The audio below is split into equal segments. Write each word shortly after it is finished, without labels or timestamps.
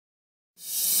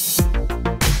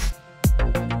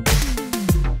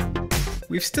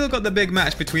We've still got the big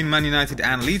match between Man United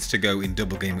and Leeds to go in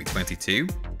Double Gameweek 22,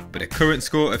 but a current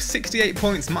score of 68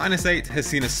 points -8 has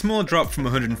seen a small drop from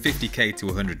 150k to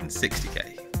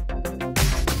 160k.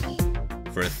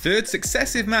 For a third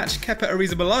successive match, Kepa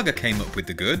Arrizabalaga came up with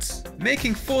the goods,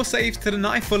 making 4 saves to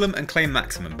deny Fulham and claim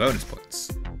maximum bonus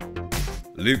points.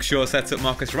 Luke Shaw sets up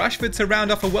Marcus Rashford to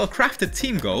round off a well-crafted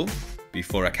team goal,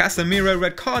 before a Casemiro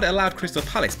red card allowed Crystal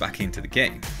Palace back into the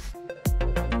game.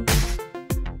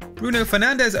 Bruno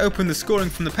Fernandes opened the scoring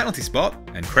from the penalty spot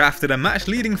and crafted a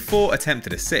match-leading 4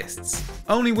 attempted assists.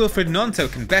 Only Wilfried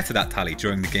Gnonto can better that tally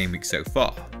during the game week so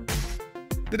far.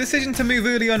 The decision to move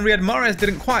early on Riyad Mahrez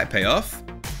didn't quite pay off,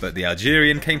 but the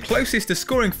Algerian came closest to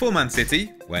scoring for Man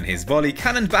City when his volley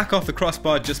cannoned back off the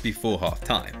crossbar just before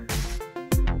half-time.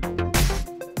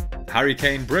 Harry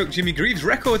Kane broke Jimmy Greaves'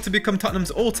 record to become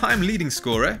Tottenham's all-time leading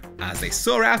scorer as they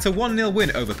saw out a 1-0 win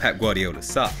over Pep Guardiola's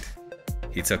side.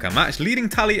 He took a match-leading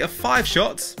tally of 5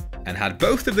 shots and had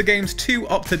both of the game's 2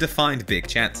 Opta-defined big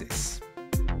chances.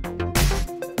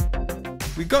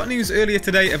 We got news earlier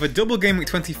today of a Double Gameweek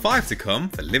 25 to come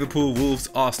for Liverpool, Wolves,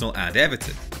 Arsenal and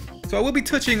Everton. So I will be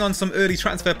touching on some early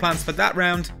transfer plans for that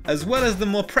round, as well as the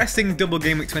more pressing Double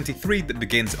Gameweek 23 that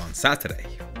begins on Saturday.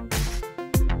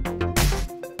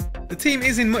 The team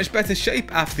is in much better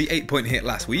shape after the 8-point hit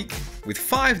last week, with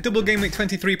 5 Double Gameweek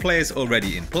 23 players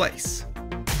already in place.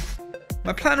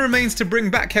 My plan remains to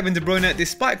bring back Kevin De Bruyne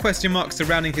despite question marks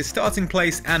surrounding his starting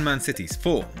place and Man City's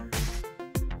form.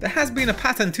 There has been a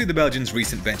pattern to the Belgians'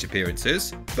 recent bench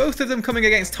appearances, both of them coming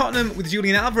against Tottenham with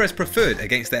Julian Alvarez preferred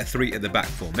against their 3 at the back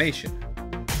formation.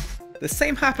 The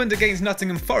same happened against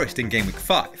Nottingham Forest in Game Week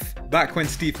 5, back when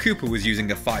Steve Cooper was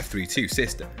using a 5-3-2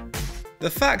 system.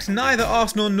 The fact neither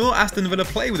Arsenal nor Aston Villa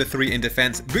play with a 3 in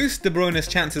defence boosts De Bruyne's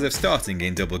chances of starting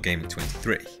in Double Gameweek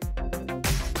 23.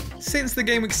 Since the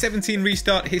Game Week 17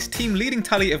 restart, his team leading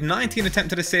tally of 19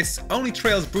 attempted assists only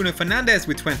trails Bruno Fernandes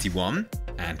with 21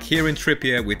 and Kieran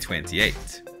Trippier with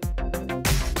 28.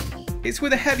 It's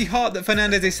with a heavy heart that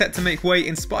Fernandes is set to make way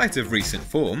in spite of recent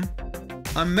form.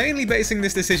 I'm mainly basing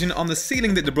this decision on the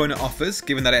ceiling that De Bruyne offers,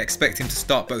 given that I expect him to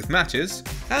start both matches,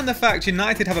 and the fact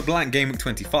United have a blank Game Week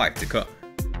 25 to come.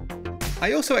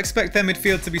 I also expect their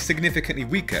midfield to be significantly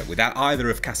weaker without either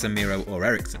of Casemiro or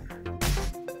Eriksen.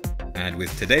 And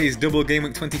with today's Double Game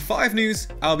Week 25 news,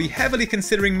 I'll be heavily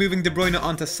considering moving De Bruyne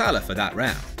onto Salah for that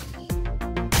round.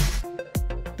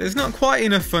 There's not quite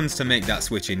enough funds to make that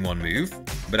switch in one move,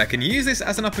 but I can use this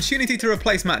as an opportunity to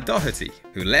replace Matt Doherty,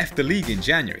 who left the league in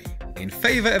January, in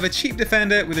favour of a cheap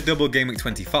defender with a Double Game Week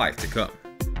 25 to come.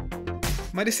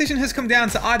 My decision has come down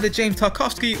to either James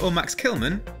Tarkowski or Max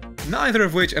Kilman, neither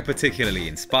of which are particularly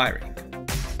inspiring.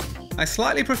 I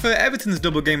slightly prefer Everton's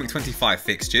Double Game Week 25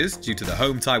 fixtures due to the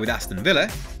home tie with Aston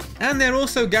Villa, and they're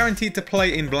also guaranteed to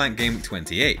play in blank Game Week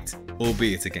 28,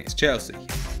 albeit against Chelsea.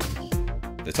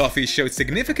 The Toffees showed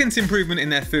significant improvement in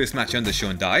their first match under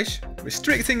Sean Dyche,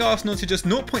 restricting Arsenal to just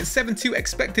 0.72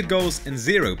 expected goals and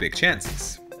 0 big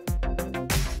chances.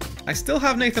 I still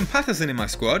have Nathan Patterson in my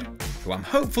squad, who I'm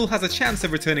hopeful has a chance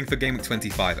of returning for Game Week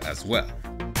 25 as well.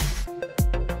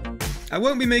 I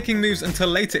won't be making moves until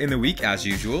later in the week as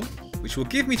usual, which will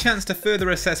give me chance to further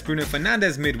assess Bruno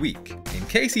Fernandes midweek, in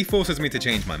case he forces me to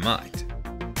change my mind.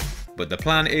 But the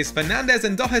plan is Fernandes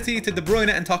and Doherty to De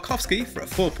Bruyne and Tarkowski for a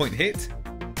 4-point hit,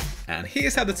 and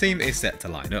here's how the team is set to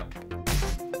line up.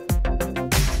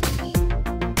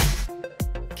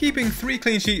 Keeping 3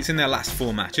 clean sheets in their last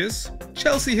 4 matches,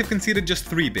 Chelsea have conceded just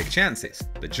 3 big chances,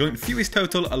 the joint fewest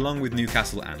total along with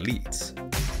Newcastle and Leeds.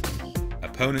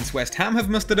 Opponents West Ham have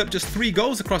mustered up just 3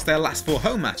 goals across their last 4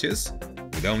 home matches,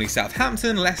 with only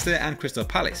Southampton, Leicester and Crystal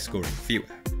Palace scoring fewer.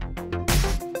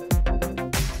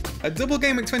 A Double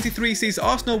Game Week 23 sees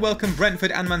Arsenal welcome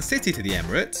Brentford and Man City to the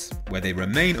Emirates, where they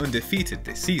remain undefeated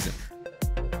this season.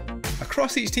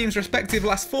 Across each team's respective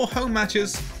last 4 home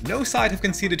matches, no side have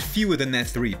conceded fewer than their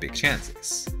 3 big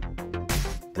chances.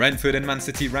 Brentford and Man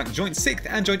City rank joint 6th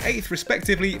and joint 8th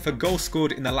respectively for goals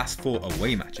scored in the last 4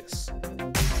 away matches.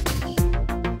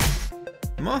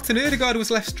 Martin Odegaard was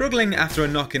left struggling after a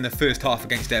knock in the first half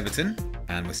against Everton,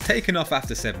 and was taken off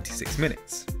after 76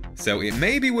 minutes. So it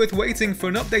may be worth waiting for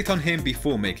an update on him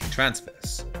before making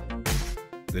transfers.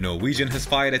 The Norwegian has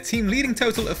fired a team leading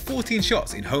total of 14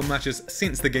 shots in home matches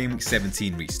since the Game Week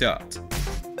 17 restart.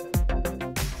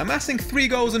 Amassing 3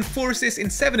 goals and 4 assists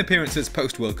in 7 appearances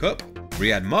post-World Cup,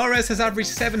 Riyad Mahrez has averaged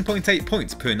 7.8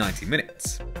 points per 90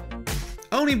 minutes.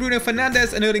 Only Bruno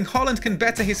Fernandes and Erling Haaland can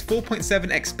better his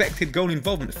 4.7 expected goal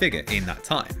involvement figure in that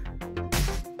time.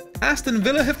 Aston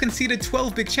Villa have conceded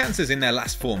 12 big chances in their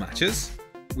last 4 matches,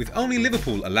 with only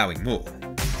Liverpool allowing more.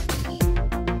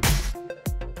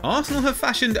 Arsenal have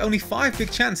fashioned only 5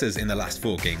 big chances in the last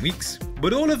 4 game weeks,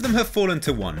 but all of them have fallen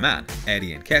to one man,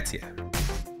 Eddie Nketiah.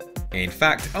 In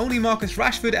fact, only Marcus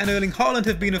Rashford and Erling Haaland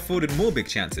have been afforded more big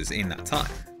chances in that time.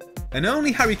 And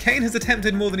only Harry Kane has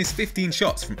attempted more than his 15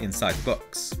 shots from inside the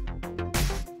box.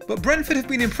 But Brentford have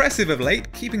been impressive of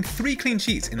late, keeping 3 clean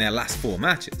sheets in their last 4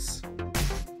 matches.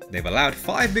 They've allowed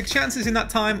 5 big chances in that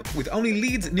time, with only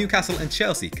Leeds, Newcastle and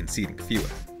Chelsea conceding fewer.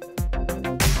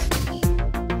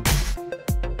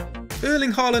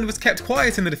 Erling Haaland was kept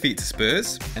quiet in the defeat to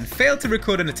Spurs and failed to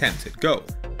record an attempted goal.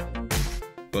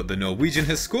 But the Norwegian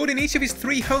has scored in each of his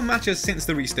 3 home matches since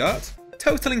the restart,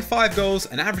 totalling 5 goals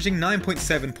and averaging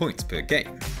 9.7 points per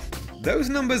game. Those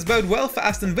numbers bode well for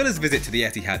Aston Villa's visit to the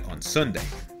Etihad on Sunday.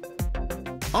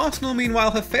 Arsenal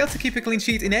meanwhile have failed to keep a clean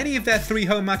sheet in any of their 3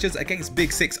 home matches against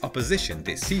Big Six opposition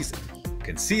this season,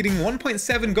 conceding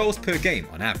 1.7 goals per game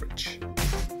on average.